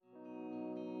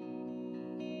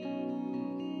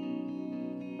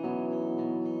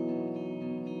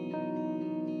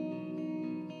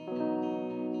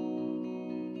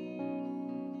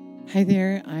Hi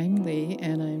there, I'm Lee,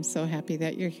 and I'm so happy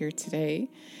that you're here today.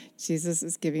 Jesus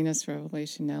is giving us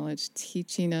revelation knowledge,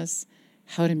 teaching us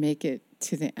how to make it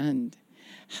to the end,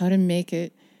 how to make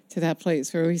it to that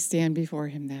place where we stand before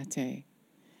Him that day.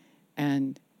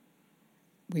 And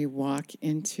we walk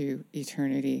into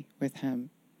eternity with Him.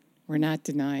 We're not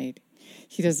denied.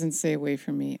 He doesn't say, "Away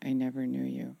from me, I never knew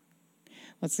you."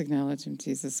 Let's acknowledge Him.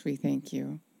 Jesus, we thank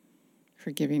you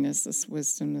for giving us this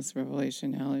wisdom, this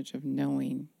revelation knowledge of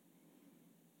knowing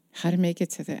how to make it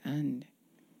to the end,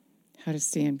 how to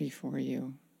stand before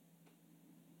you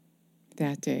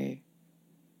that day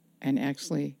and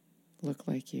actually look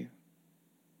like you.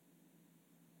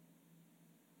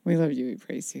 We love you, we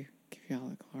praise you, give you all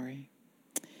the glory.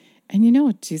 And you know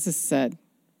what Jesus said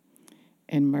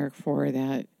in Mark 4,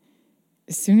 that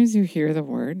as soon as you hear the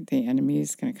word, the enemy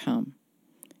is going to come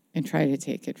and try to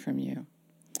take it from you.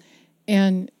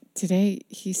 And today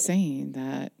he's saying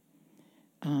that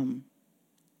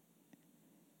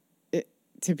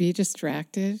to be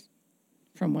distracted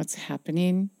from what's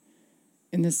happening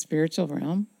in the spiritual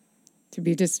realm, to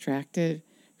be distracted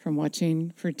from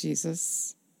watching for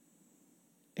Jesus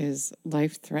is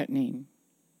life-threatening.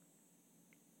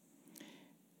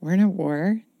 We're in a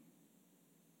war,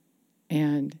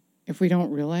 and if we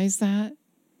don't realize that,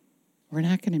 we're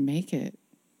not going to make it.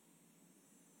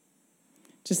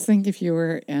 Just think if you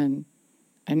were in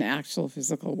an actual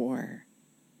physical war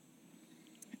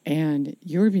and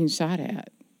you were being shot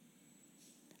at.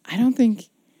 I don't think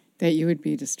that you would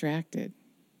be distracted,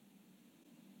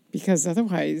 because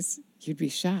otherwise you'd be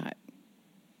shot.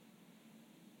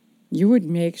 You would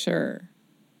make sure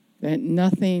that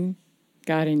nothing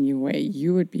got in your way.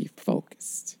 You would be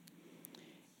focused.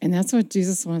 And that's what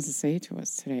Jesus wants to say to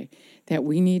us today, that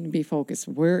we need to be focused.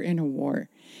 We're in a war.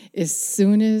 As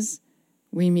soon as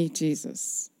we meet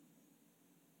Jesus,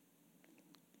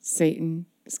 Satan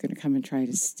is going to come and try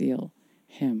to steal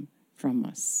him from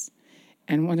us.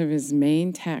 And one of his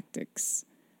main tactics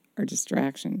are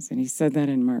distractions. And he said that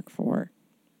in Mark 4.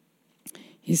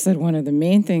 He said one of the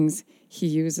main things he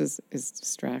uses is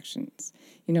distractions.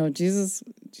 You know, Jesus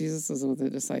was with the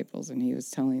disciples, and he was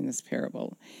telling this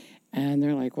parable. And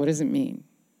they're like, "What does it mean?"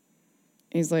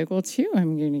 And he's like, "Well, to you,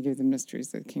 I'm going to give the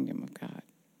mysteries of the kingdom of God.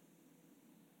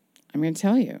 I'm going to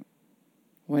tell you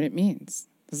what it means.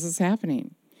 This is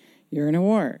happening. You're in a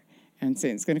war, and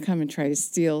Satan's going to come and try to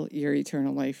steal your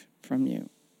eternal life from you.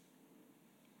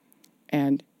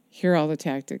 And here are all the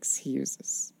tactics he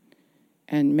uses.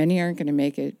 And many aren't going to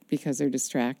make it because they're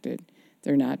distracted.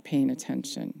 They're not paying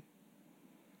attention.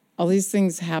 All these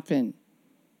things happen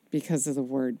because of the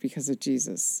word, because of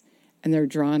Jesus. And they're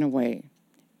drawn away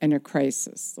in a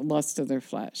crisis, the lust of their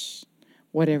flesh,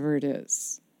 whatever it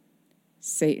is.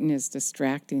 Satan is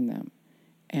distracting them,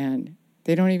 and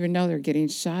they don't even know they're getting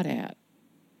shot at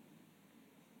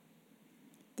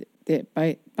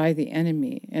by the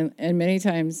enemy. And many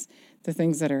times the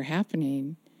things that are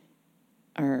happening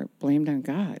are blamed on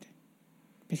God.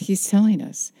 But he's telling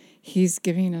us, he's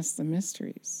giving us the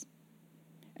mysteries.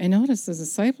 And notice the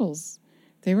disciples,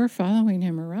 they were following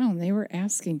him around. They were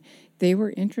asking. They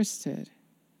were interested.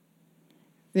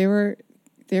 They were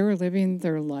living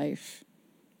their life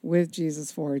with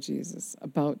Jesus, for Jesus,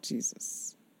 about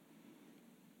Jesus.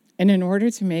 And in order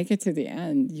to make it to the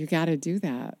end, you got to do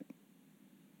that.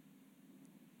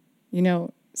 You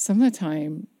know, some of the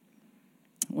time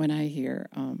when I hear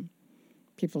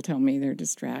people tell me they're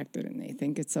distracted and they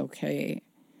think it's okay,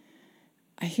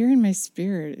 I hear in my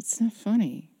spirit, it's not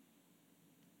funny.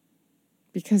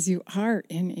 Because you are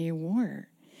in a war,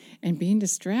 and being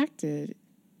distracted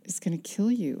is going to kill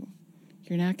you.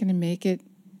 You're not going to make it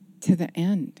to the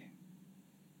end.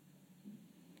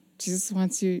 Jesus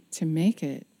wants you to make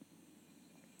it.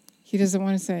 He doesn't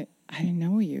want to say, "I didn't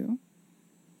know you.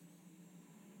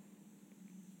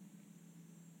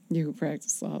 You who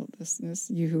practice lawlessness,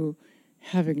 you who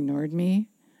have ignored me.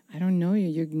 I don't know you.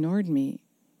 You ignored me.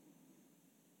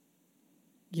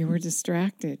 You were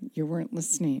distracted. You weren't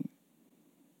listening.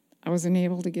 I wasn't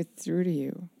able to get through to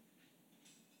you.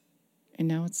 And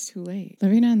now it's too late."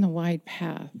 Living on the wide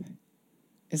path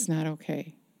is not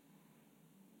okay.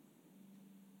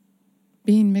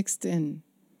 Being mixed in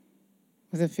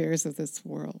with affairs of this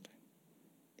world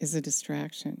is a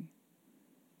distraction.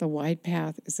 The wide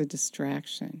path is a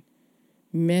distraction.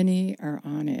 Many are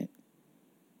on it,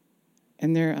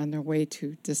 and they're on their way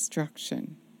to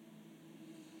destruction.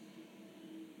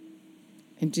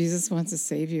 And Jesus wants to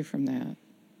save you from that.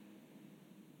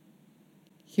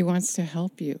 He wants to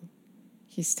help you.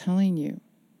 He's telling you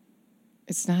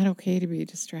it's not okay to be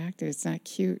distracted. It's not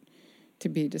cute to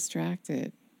be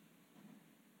distracted.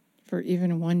 For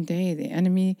even one day, the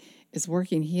enemy is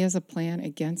working. He has a plan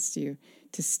against you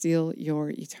to steal your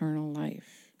eternal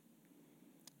life.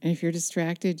 And if you're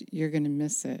distracted, you're going to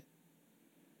miss it.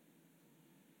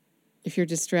 If you're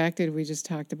distracted, we just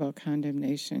talked about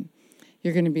condemnation.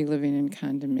 You're going to be living in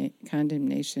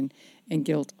condemnation and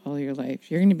guilt all your life.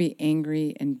 You're going to be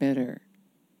angry and bitter.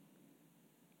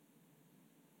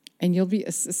 And you'll be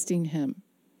assisting him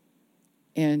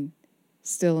in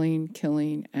stealing,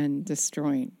 killing, and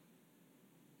destroying.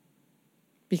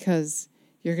 Because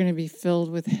you're going to be filled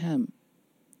with him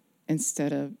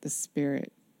instead of the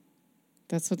Spirit.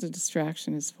 That's what the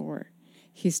distraction is for.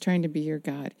 He's trying to be your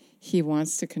God. He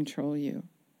wants to control you.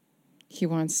 He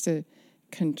wants to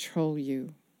control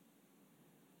you.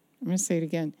 I'm going to say it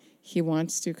again. He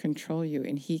wants to control you,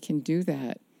 and he can do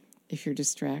that if you're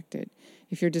distracted.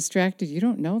 If you're distracted, you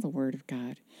don't know the Word of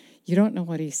God. You don't know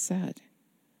what he said.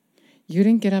 You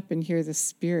didn't get up and hear the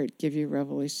Spirit give you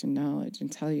revelation knowledge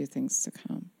and tell you things to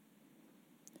come.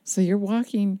 So you're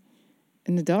walking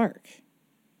in the dark.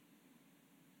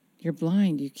 You're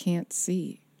blind. You can't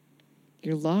see.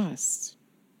 You're lost.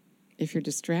 If you're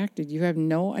distracted, you have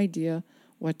no idea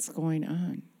what's going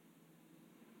on.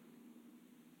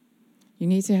 You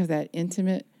need to have that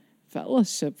intimate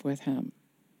fellowship with him.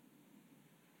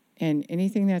 And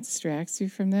anything that distracts you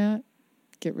from that,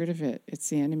 get rid of it. It's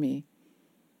the enemy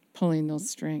pulling those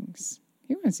strings.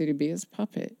 He wants you to be his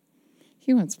puppet.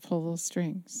 He wants to pull those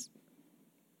strings.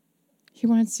 He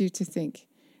wants you to think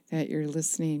that you're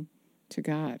listening to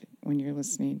God when you're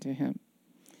listening to him.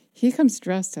 He comes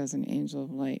dressed as an angel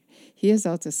of light. He is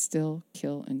out to still,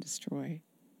 kill, and destroy.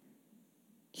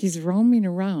 He's roaming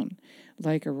around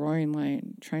like a roaring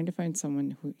lion, trying to find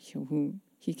someone who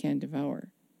he can devour.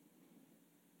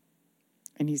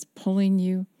 And he's pulling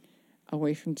you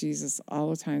away from Jesus all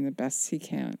the time, the best he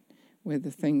can, with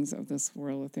the things of this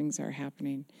world, the things that are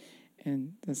happening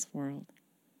in this world.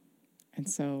 And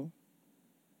so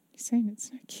he's saying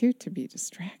it's not cute to be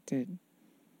distracted.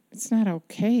 It's not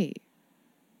okay.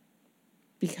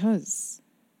 Because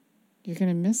you're going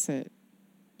to miss it.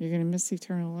 You're going to miss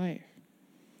eternal life.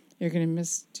 You're going to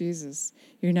miss Jesus.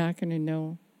 You're not going to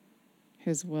know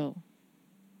his will.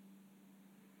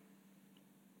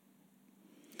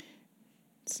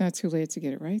 It's not too late to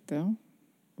get it right, though.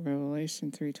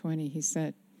 Revelation 3:20, he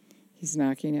said, he's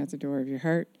knocking at the door of your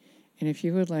heart, and if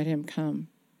you would let him come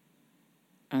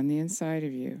on the inside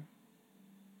of you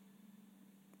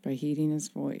by heeding his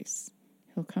voice,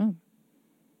 he'll come.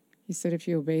 He said, if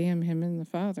you obey him, him and the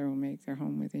Father will make their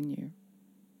home within you.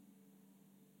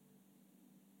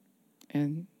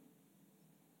 And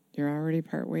you're already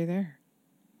partway there.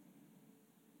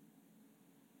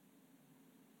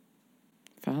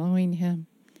 Following him,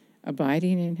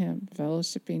 abiding in him,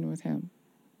 fellowshipping with him.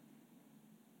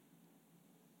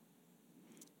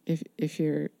 If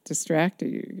you're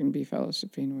distracted, you're going to be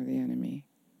fellowshipping with the enemy.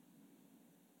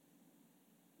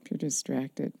 If you're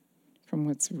distracted from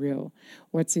what's real,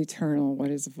 what's eternal, what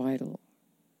is vital.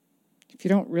 If you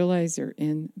don't realize you're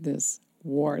in this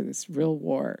war, this real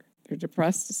war, they're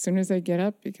depressed as soon as they get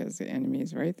up because the enemy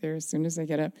is right there. As soon as they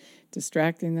get up,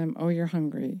 distracting them. Oh, you're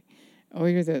hungry. Oh,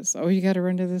 you're this. Oh, you got to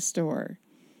run to the store.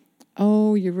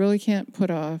 Oh, you really can't put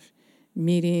off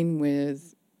meeting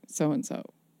with so-and-so.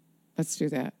 Let's do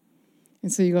that.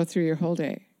 And so you go through your whole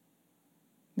day.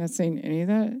 Not saying any of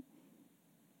that.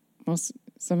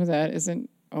 Some of that isn't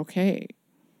okay,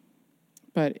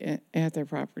 but at their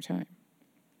proper time.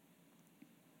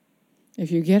 If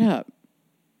you get up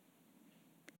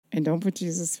and don't put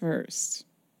Jesus first,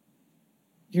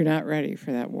 you're not ready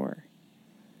for that war.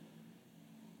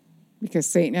 Because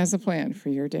Satan has a plan for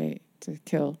your day to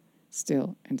kill,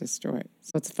 steal, and destroy.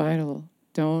 So it's vital.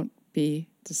 Don't be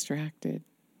distracted.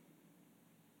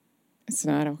 It's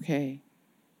not okay.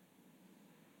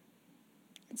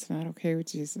 It's not okay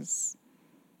with Jesus.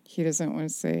 He doesn't want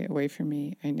to say, away from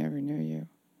me, I never knew you.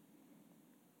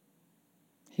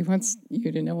 He wants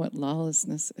you to know what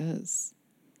lawlessness is.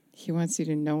 He wants you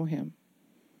to know him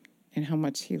and how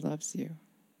much he loves you.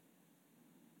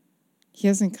 He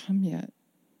hasn't come yet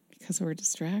because we're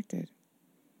distracted.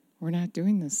 We're not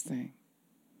doing this thing.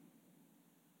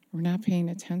 We're not paying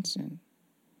attention.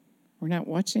 We're not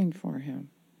watching for him.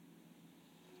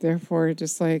 Therefore,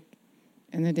 just like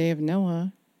in the day of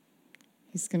Noah,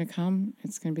 he's going to come.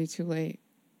 It's going to be too late.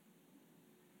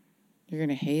 You're going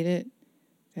to hate it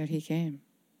that he came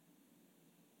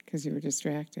because you were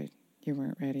distracted. You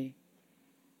weren't ready.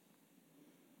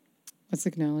 Let's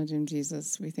acknowledge him,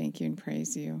 Jesus. We thank you and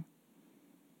praise you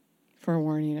for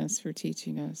warning us, for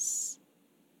teaching us,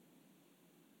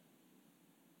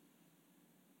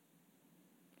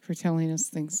 for telling us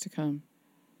things to come,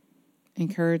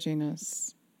 encouraging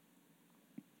us.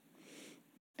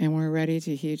 And we're ready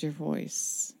to heed your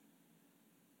voice.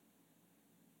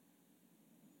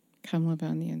 Come live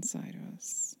on the inside of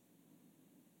us.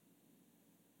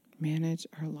 Manage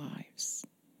our lives.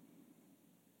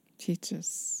 Teach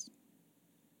us.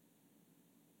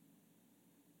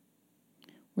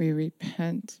 We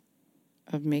repent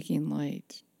of making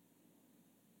light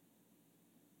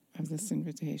of this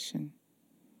invitation.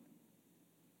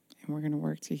 And we're going to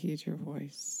work to heed your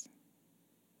voice.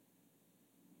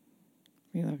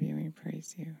 We love you and we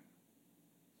praise you.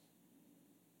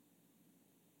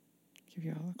 Give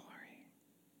you all the glory.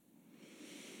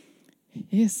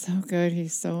 He is so good.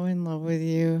 He's so in love with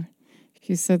you. If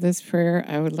you said this prayer,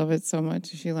 I would love it so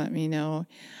much if you let me know.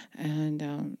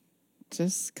 And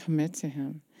just commit to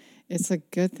him. It's a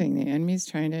good thing. The enemy's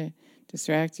trying to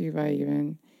distract you by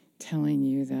even telling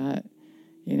you that,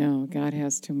 God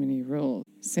has too many rules.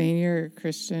 Saying you're a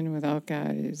Christian without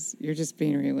God you're just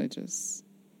being religious.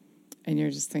 And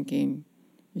you're just thinking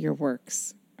your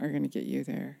works are going to get you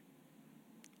there.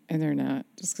 And they're not.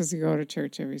 Just because you go to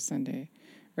church every Sunday.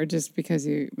 Or just because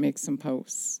you make some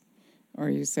posts. Or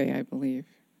you say, I believe.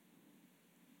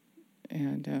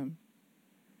 And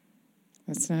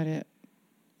that's not it.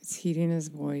 It's heeding his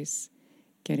voice.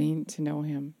 Getting to know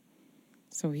him.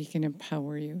 So he can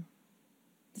empower you.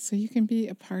 So you can be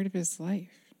a part of his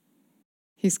life.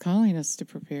 He's calling us to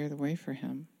prepare the way for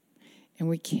him. And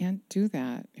we can't do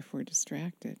that if we're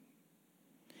distracted.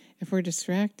 If we're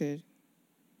distracted,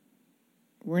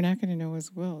 we're not going to know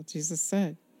his will. Jesus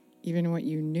said, even what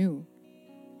you knew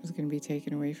was going to be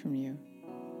taken away from you.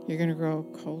 You're going to grow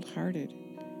cold-hearted,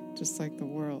 just like the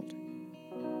world.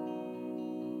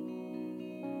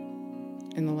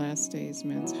 In the last days,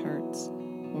 men's hearts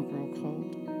will grow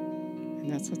cold.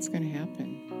 And that's what's going to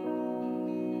happen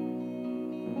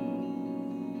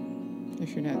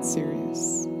if you're not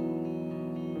serious,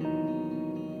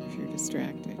 if you're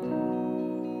distracted.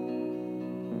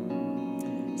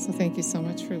 So thank you so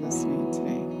much for listening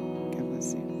today. God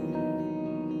bless you.